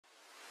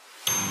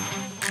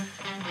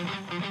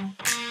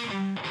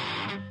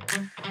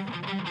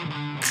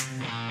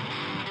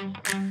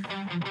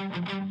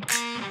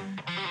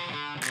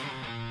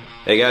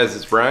Hey guys,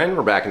 it's Brian.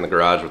 We're back in the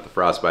garage with the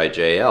Frostbite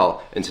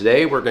JL, and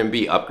today we're going to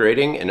be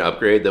upgrading an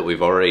upgrade that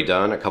we've already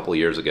done a couple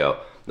years ago.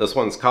 This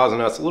one's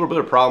causing us a little bit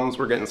of problems.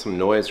 We're getting some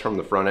noise from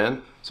the front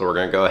end, so we're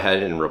going to go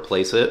ahead and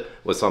replace it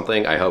with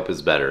something I hope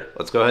is better.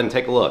 Let's go ahead and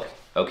take a look.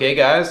 Okay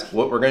guys,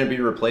 what we're going to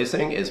be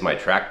replacing is my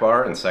track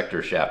bar and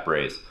sector shaft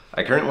brace.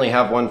 I currently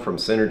have one from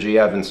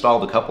Synergy. I've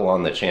installed a couple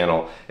on the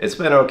channel. It's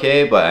been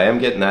okay, but I am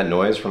getting that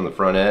noise from the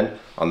front end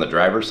on the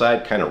driver's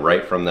side, kind of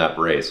right from that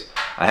brace.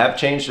 I have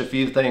changed a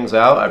few things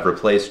out. I've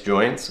replaced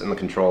joints in the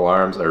control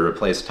arms. I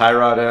replaced tie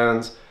rod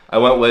ends. I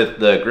went with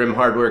the Grim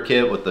hardware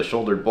kit with the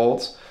shouldered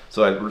bolts.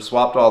 So I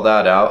swapped all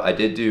that out. I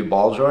did do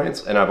ball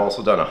joints, and I've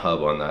also done a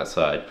hub on that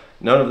side.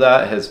 None of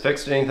that has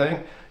fixed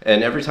anything.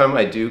 And every time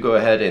I do go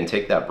ahead and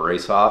take that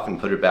brace off and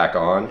put it back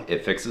on,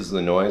 it fixes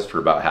the noise for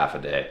about half a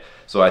day.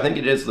 So I think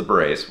it is the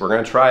brace. We're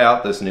going to try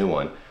out this new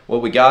one.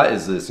 What we got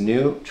is this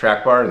new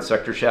track bar and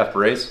sector shaft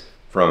brace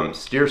from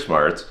Steer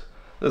Smarts.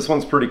 This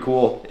one's pretty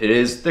cool. It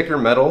is thicker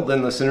metal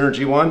than the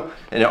Synergy one,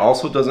 and it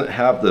also doesn't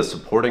have the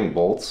supporting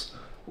bolts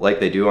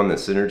like they do on the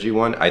Synergy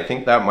one. I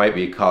think that might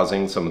be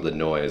causing some of the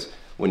noise.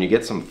 When you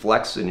get some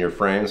flex in your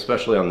frame,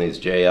 especially on these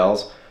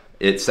JLs,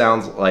 it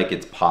sounds like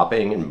it's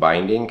popping and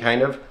binding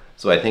kind of.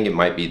 So I think it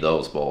might be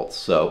those bolts.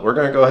 So we're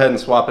going to go ahead and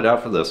swap it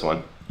out for this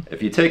one.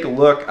 If you take a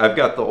look, I've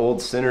got the old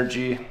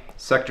Synergy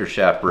sector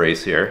shaft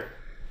brace here.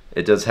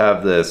 It does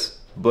have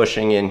this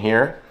bushing in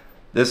here.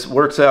 This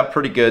works out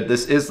pretty good.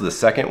 This is the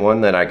second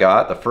one that I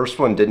got. The first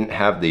one didn't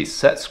have these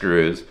set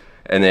screws,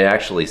 and they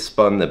actually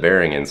spun the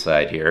bearing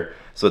inside here.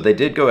 So they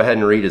did go ahead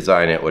and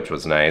redesign it, which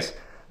was nice.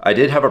 I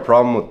did have a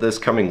problem with this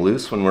coming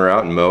loose when we were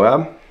out in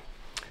Moab,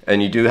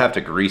 and you do have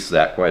to grease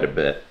that quite a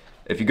bit.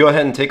 If you go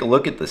ahead and take a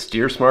look at the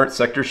Steer Smart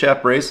sector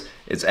shaft brace,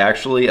 it's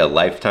actually a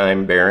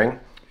lifetime bearing.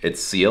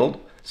 It's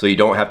sealed, so you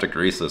don't have to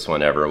grease this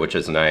one ever, which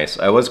is nice.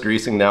 I was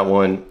greasing that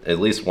one at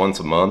least once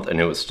a month, and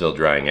it was still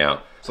drying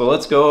out. So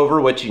let's go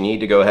over what you need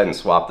to go ahead and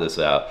swap this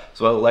out.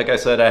 So like I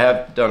said, I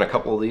have done a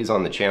couple of these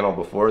on the channel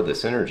before, the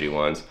Synergy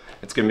ones.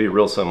 It's going to be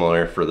real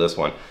similar for this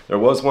one. There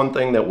was one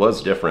thing that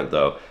was different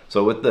though.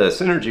 So with the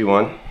Synergy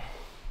one,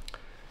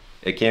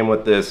 it came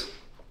with this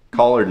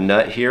collared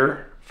nut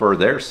here for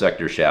their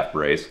sector shaft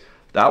brace.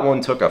 That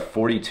one took a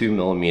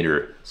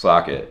 42mm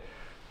socket.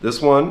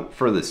 This one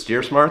for the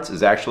Steer Smarts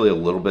is actually a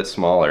little bit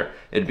smaller.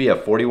 It'd be a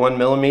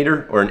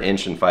 41mm or 1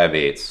 5/8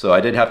 inch. So I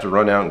did have to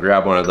run out and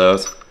grab one of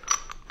those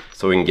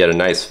so we can get a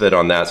nice fit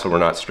on that so we're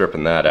not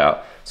stripping that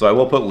out. So I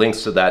will put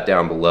links to that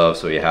down below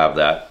so you have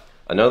that.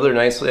 Another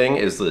nice thing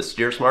is the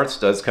Steer Smarts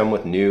does come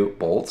with new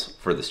bolts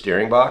for the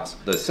steering box.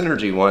 The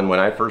Synergy one, when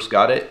I first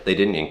got it, they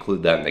didn't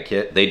include that in the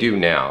kit. They do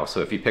now, so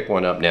if you pick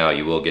one up now,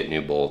 you will get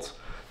new bolts.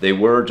 They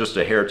were just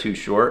a hair too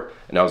short,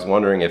 and I was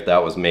wondering if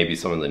that was maybe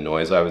some of the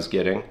noise I was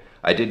getting.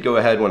 I did go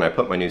ahead when I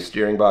put my new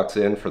steering box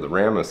in for the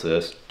Ram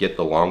Assist, get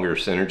the longer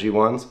Synergy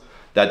ones.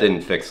 That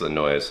didn't fix the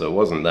noise, so it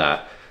wasn't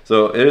that.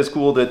 So it is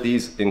cool that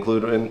these are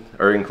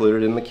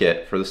included in the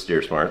kit for the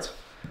Steer Smarts.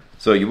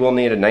 So you will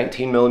need a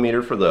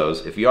 19mm for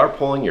those. If you are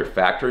pulling your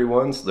factory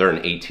ones, they're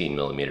an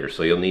 18mm,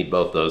 so you'll need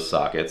both those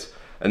sockets.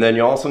 And then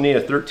you also need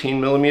a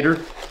 13mm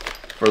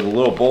for the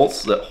little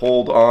bolts that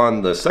hold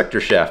on the sector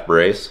shaft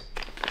brace.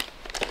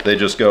 They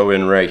just go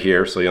in right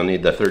here, so you'll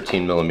need the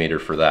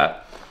 13mm for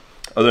that.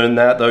 Other than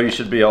that though, you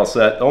should be all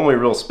set. The only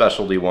real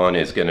specialty one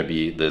is going to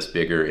be this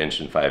bigger 1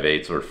 5/8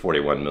 inch or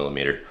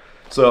 41mm.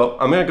 So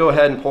I'm going to go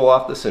ahead and pull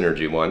off the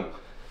Synergy one.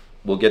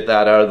 We'll get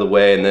that out of the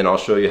way, and then I'll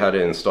show you how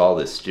to install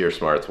this Steer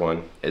Smarts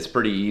one. It's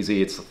pretty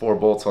easy. It's the 4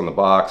 bolts on the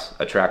box,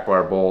 a track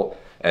bar bolt,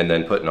 and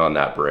then putting on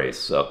that brace.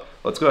 So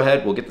let's go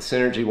ahead, we'll get the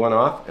Synergy one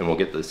off, and we'll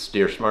get the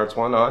Steer Smarts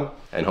one on,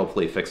 and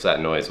hopefully fix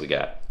that noise we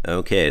got.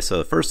 Okay, so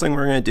the first thing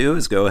we're going to do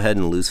is go ahead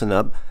and loosen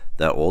up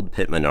that old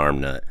Pitman arm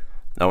nut.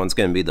 That one's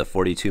going to be the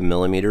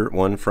 42mm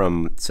one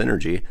from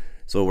Synergy.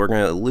 So we're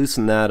going to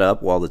loosen that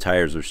up while the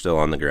tires are still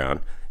on the ground.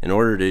 In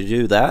order to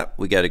do that,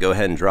 we got to go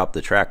ahead and drop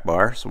the track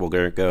bar. So we're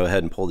going to go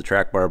ahead and pull the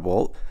track bar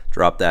bolt,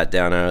 drop that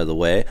down out of the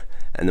way,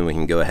 and then we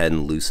can go ahead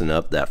and loosen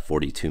up that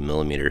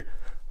 42mm.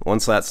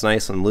 Once that's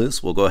nice and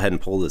loose, we'll go ahead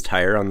and pull the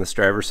tire on this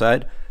driver's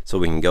side so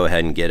we can go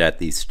ahead and get at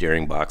these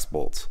steering box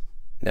bolts.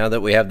 Now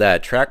that we have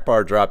that track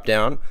bar dropped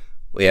down,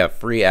 we have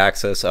free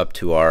access up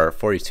to our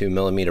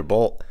 42mm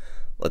bolt.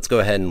 Let's go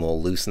ahead and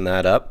we'll loosen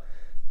that up,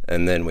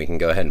 and then we can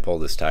go ahead and pull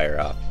this tire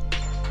off.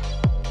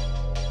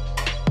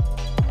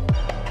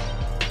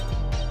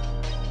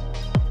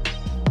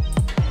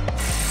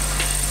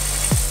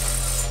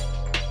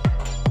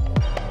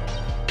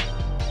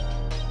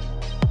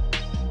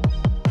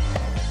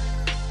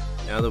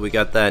 Now that we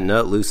got that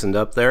nut loosened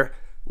up there,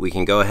 we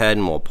can go ahead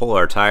and we'll pull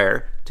our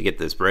tire to get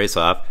this brace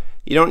off.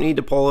 You don't need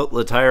to pull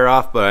the tire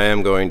off, but I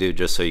am going to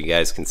just so you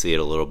guys can see it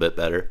a little bit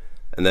better.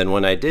 And then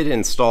when I did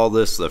install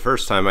this the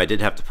first time, I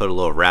did have to put a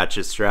little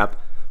ratchet strap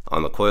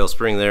on the coil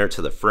spring there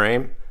to the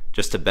frame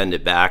just to bend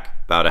it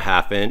back about a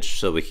 1/2 inch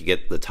so we could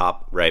get the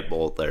top right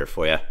bolt there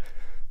for you.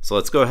 So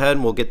let's go ahead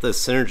and we'll get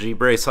this Synergy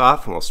brace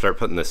off, and we'll start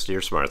putting the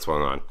Steer Smarts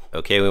one on.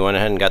 Okay, we went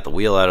ahead and got the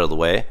wheel out of the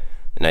way,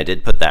 and I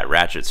did put that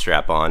ratchet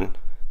strap on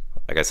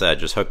Like I said, I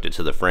just hooked it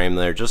to the frame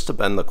there just to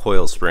bend the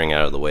coil spring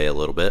out of the way a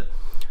little bit.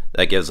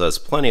 That gives us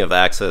plenty of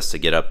access to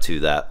get up to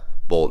that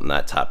bolt in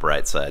that top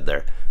right side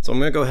there. So I'm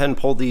going to go ahead and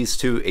pull these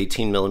two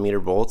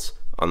 18mm bolts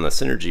on the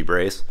Synergy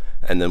brace,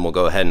 and then we'll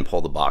go ahead and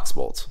pull the box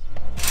bolts.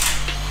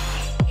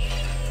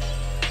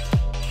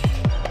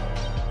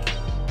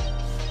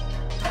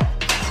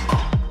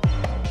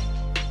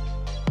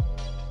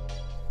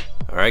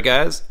 Alright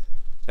guys,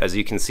 as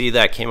you can see,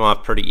 that came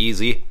off pretty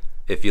easy.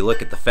 If you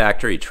look at the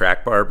factory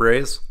track bar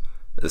brace,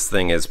 this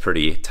thing is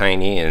pretty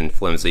tiny and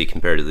flimsy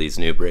compared to these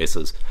new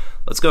braces.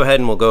 Let's go ahead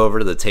and we'll go over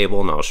to the table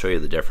and I'll show you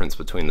the difference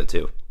between the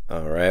two.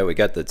 Alright, we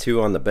got the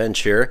two on the bench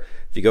here.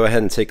 If you go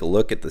ahead and take a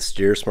look at the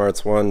Steer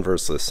Smarts one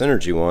versus the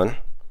Synergy one,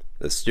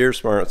 the Steer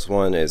Smarts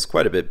one is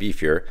quite a bit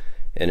beefier,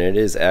 and it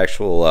is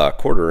actual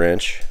 1/4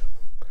 inch,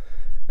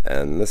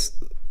 and this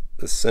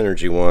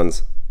Synergy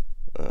one's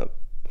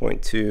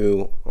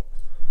 0.2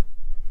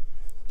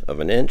 of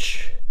an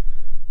inch,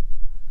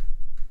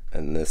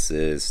 and this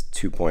is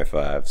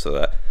 2.5,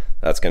 so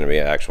that's going to be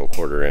an actual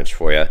 1/4 inch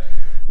for you.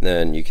 And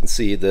then you can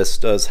see this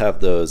does have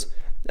those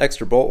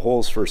extra bolt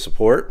holes for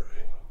support.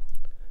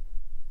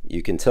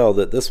 You can tell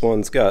that this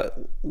one's got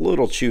a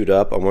little chewed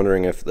up. I'm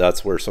wondering if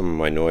that's where some of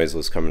my noise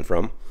was coming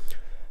from.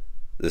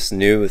 This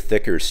new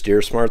thicker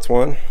Steer Smarts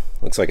one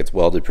looks like it's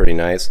welded pretty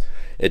nice.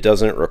 It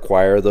doesn't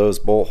require those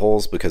bolt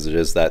holes because it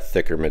is that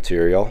thicker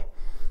material,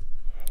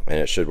 and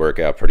it should work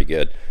out pretty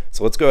good.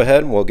 So let's go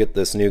ahead and we'll get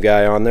this new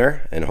guy on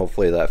there, and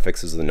hopefully that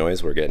fixes the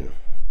noise we're getting.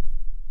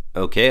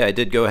 Okay, I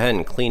did go ahead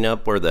and clean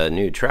up where the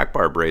new track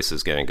bar brace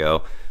is going to go.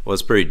 It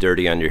was pretty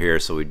dirty under here,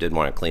 so we did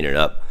want to clean it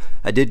up.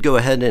 I did go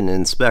ahead and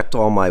inspect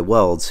all my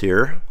welds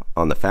here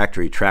on the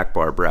factory track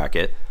bar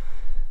bracket.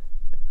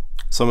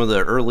 Some of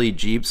the early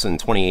Jeeps in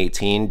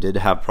 2018 did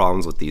have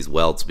problems with these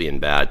welds being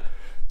bad,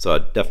 so I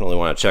definitely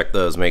want to check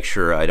those, make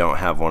sure I don't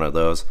have one of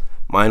those.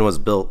 Mine was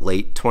built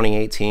late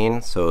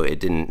 2018, so it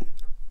didn't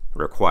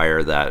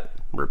require that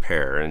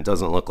repair, and it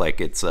doesn't look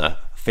like it's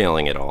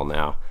failing at all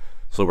now.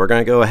 So we're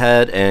going to go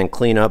ahead and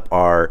clean up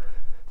our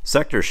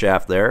sector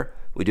shaft there.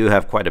 We do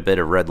have quite a bit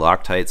of red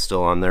Loctite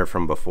still on there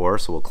from before,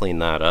 so we'll clean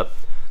that up.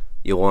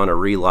 You'll want to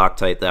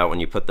re-Loctite that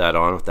when you put that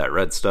on with that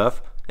red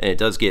stuff, and it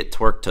does get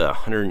torqued to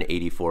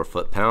 184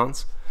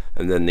 foot-pounds,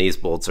 and then these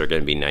bolts are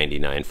going to be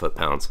 99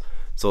 foot-pounds.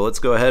 So let's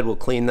go ahead, we'll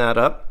clean that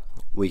up.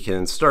 We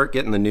can start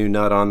getting the new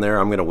nut on there.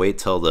 I'm going to wait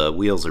till the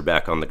wheels are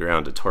back on the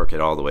ground to torque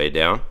it all the way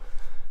down,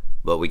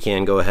 but we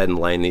can go ahead and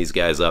line these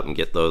guys up and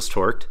get those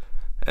torqued,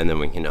 and then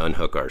we can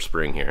unhook our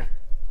spring here.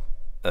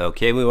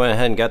 Okay, we went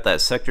ahead and got that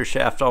sector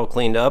shaft all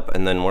cleaned up,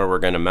 and then where we're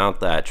going to mount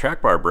that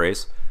track bar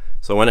brace.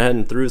 So I went ahead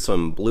and threw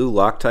some blue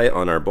Loctite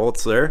on our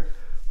bolts there.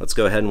 Let's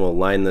go ahead and we'll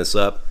line this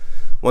up.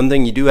 One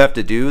thing you do have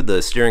to do,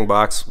 the steering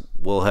box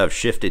will have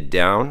shifted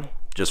down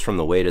just from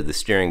the weight of the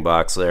steering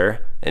box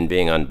there and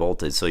being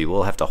unbolted, so you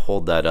will have to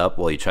hold that up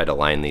while you try to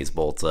line these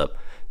bolts up.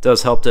 It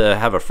does help to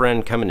have a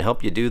friend come and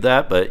help you do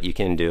that, but you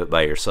can do it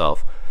by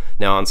yourself.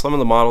 Now on some of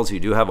the models you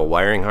do have a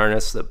wiring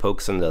harness that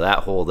pokes into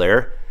that hole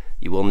there.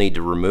 You will need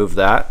to remove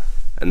that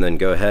and then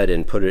go ahead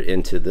and put it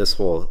into this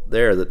hole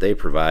there that they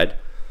provide.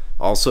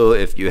 Also,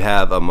 if you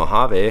have a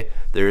Mojave,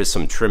 there is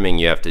some trimming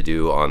you have to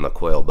do on the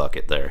coil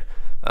bucket there.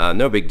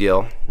 No big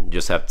deal, you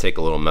just have to take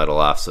a little metal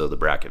off so the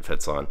bracket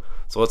fits on.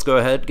 So let's go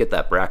ahead, get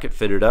that bracket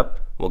fitted up.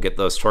 We'll get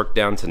those torqued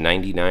down to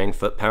 99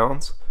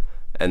 foot-pounds,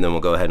 and then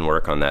we'll go ahead and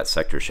work on that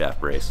sector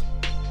shaft brace.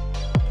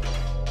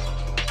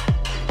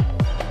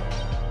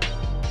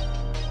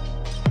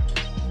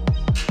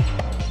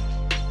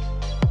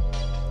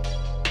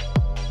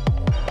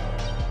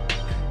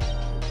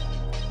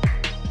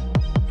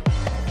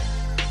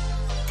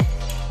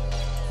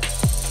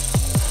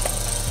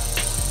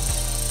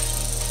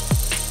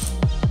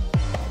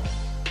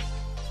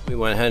 We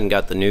went ahead and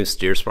got the new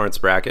Steer Smarts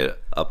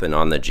bracket up and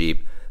on the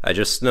Jeep. I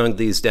just snugged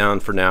these down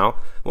for now.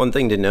 One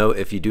thing to note,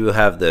 if you do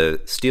have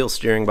the steel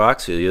steering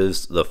box, you'll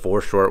use the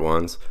 4 short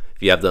ones.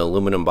 If you have the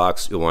aluminum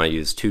box, you'll want to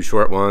use 2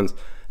 short ones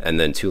and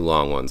then 2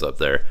 long ones up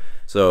there.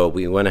 So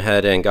we went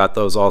ahead and got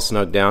those all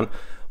snugged down.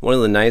 One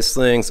of the nice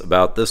things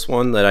about this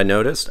one that I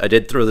noticed, I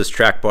did throw this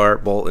track bar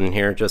bolt in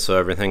here just so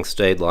everything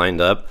stayed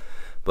lined up,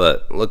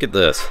 but look at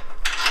this.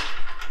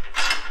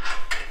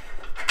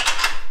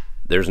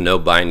 There's no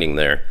binding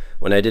there.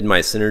 When I did my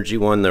Synergy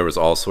one, there was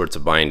all sorts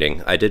of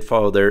binding. I did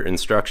follow their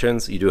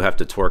instructions. You do have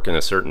to torque in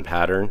a certain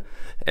pattern,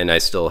 and I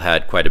still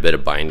had quite a bit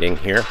of binding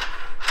here.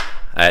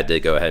 I had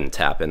to go ahead and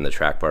tap in the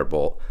track bar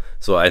bolt.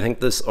 So I think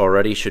this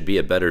already should be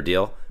a better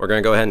deal. We're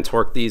gonna go ahead and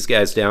torque these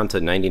guys down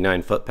to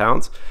 99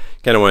 foot-pounds.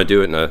 Kinda wanna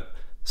do it in a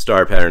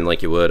star pattern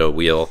like you would a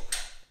wheel.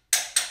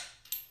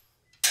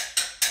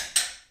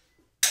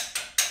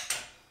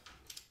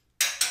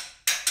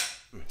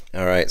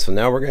 All right, so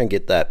now we're gonna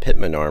get that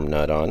pitman arm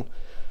nut on.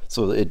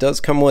 So it does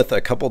come with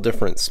a couple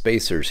different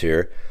spacers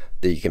here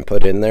that you can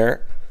put in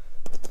there,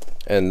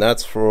 and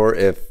that's for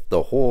if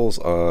the holes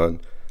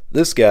on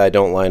this guy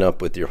don't line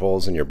up with your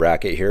holes in your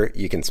bracket here,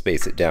 you can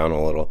space it down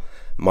a little.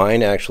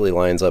 Mine actually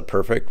lines up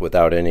perfect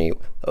without any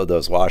of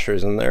those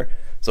washers in there.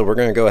 So we're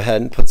going to go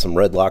ahead and put some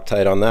red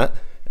Loctite on that,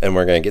 and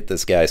we're going to get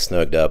this guy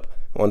snugged up.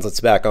 Once it's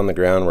back on the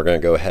ground, we're going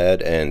to go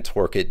ahead and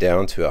torque it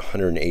down to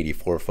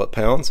 184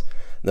 foot-pounds.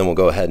 Then we'll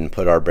go ahead and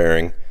put our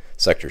bearing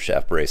sector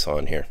shaft brace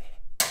on here.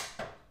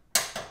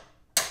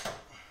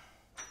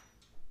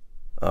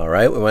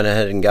 Alright, we went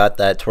ahead and got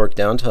that torque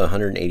down to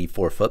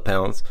 184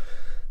 foot-pounds.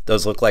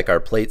 Does look like our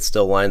plate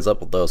still lines up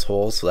with those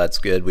holes, so that's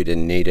good. We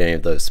didn't need any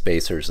of those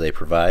spacers they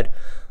provide.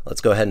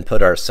 Let's go ahead and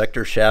put our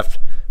sector shaft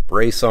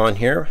brace on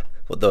here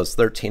with those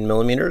 13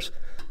 millimeters.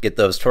 Get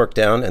those torqued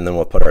down, and then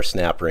we'll put our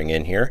snap ring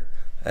in here,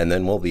 and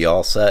then we'll be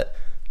all set.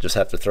 Just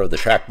have to throw the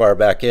track bar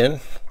back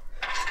in,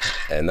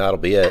 and that'll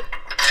be it.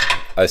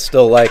 I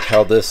still like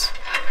how this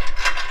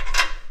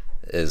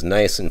is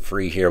nice and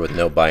free here with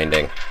no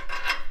binding.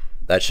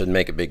 That should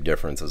make a big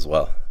difference as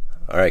well.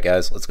 Alright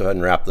guys, let's go ahead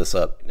and wrap this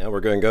up. Now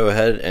we're going to go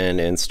ahead and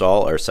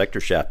install our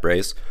sector shaft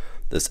brace.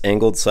 This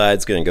angled side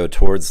is going to go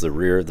towards the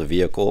rear of the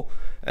vehicle,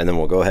 and then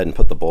we'll go ahead and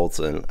put the bolts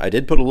in. I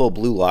did put a little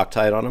blue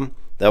Loctite on them.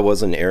 That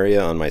was an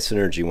area on my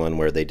Synergy one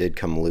where they did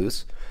come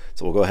loose,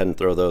 so we'll go ahead and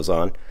throw those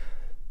on.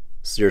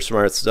 Steer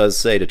Smarts does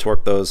say to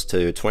torque those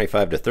to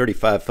 25 to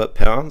 35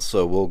 foot-pounds,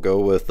 so we'll go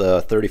with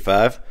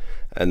 35,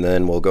 and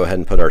then we'll go ahead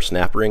and put our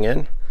snap ring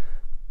in.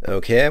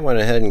 Okay, I went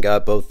ahead and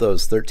got both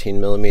those 13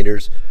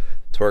 millimeters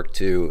torqued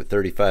to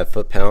 35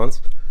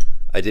 foot-pounds.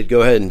 I did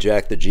go ahead and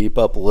jack the Jeep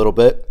up a little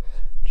bit,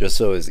 just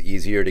so it's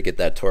easier to get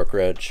that torque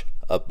wrench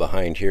up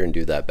behind here and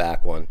do that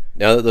back one.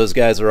 Now that those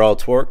guys are all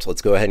torqued,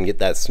 let's go ahead and get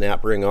that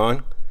snap ring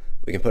on.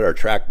 We can put our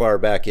track bar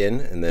back in,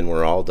 and then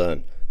we're all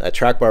done. That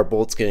track bar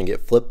bolt's going to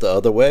get flipped the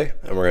other way,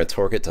 and we're going to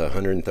torque it to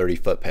 130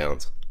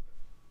 foot-pounds.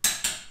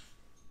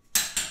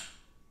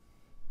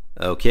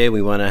 Okay,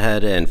 we went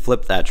ahead and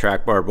flipped that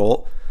track bar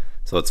bolt,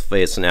 so it's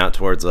facing out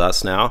towards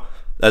us now.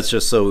 That's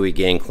just so we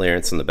gain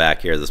clearance in the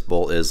back here. This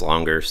bolt is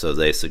longer, so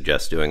they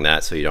suggest doing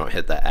that so you don't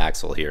hit that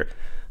axle here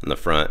in the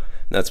front.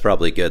 And that's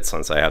probably good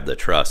since I have the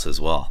truss as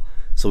well.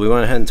 So we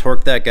went ahead and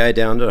torqued that guy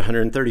down to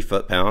 130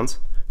 foot-pounds.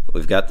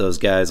 We've got those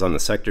guys on the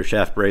sector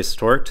shaft brace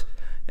torqued,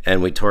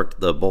 and we torqued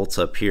the bolts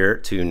up here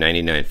to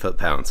 99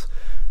 foot-pounds.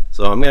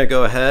 So I'm going to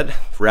go ahead,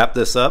 wrap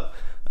this up.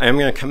 I'm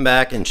going to come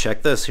back and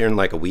check this here in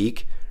like a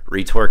week,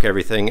 retorque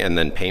everything, and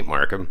then paint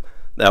mark them.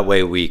 That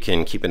way we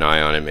can keep an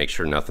eye on it, make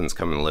sure nothing's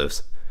coming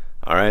loose.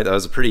 Alright, that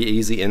was a pretty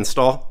easy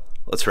install.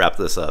 Let's wrap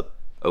this up.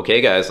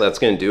 Okay guys, that's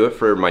going to do it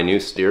for my new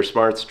Steer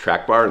Smarts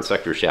track bar and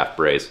sector shaft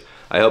brace.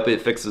 I hope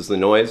it fixes the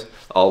noise.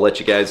 I'll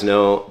let you guys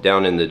know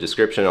down in the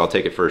description. I'll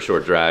take it for a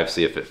short drive,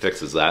 see if it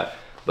fixes that.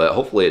 But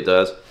hopefully it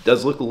does. It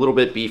does look a little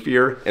bit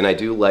beefier, and I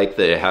do like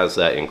that it has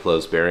that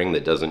enclosed bearing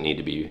that doesn't need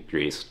to be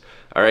greased.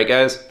 Alright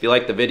guys, if you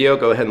like the video,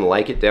 go ahead and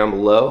like it down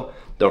below.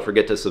 Don't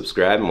forget to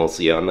subscribe, and we'll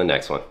see you on the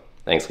next one.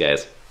 Thanks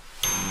guys.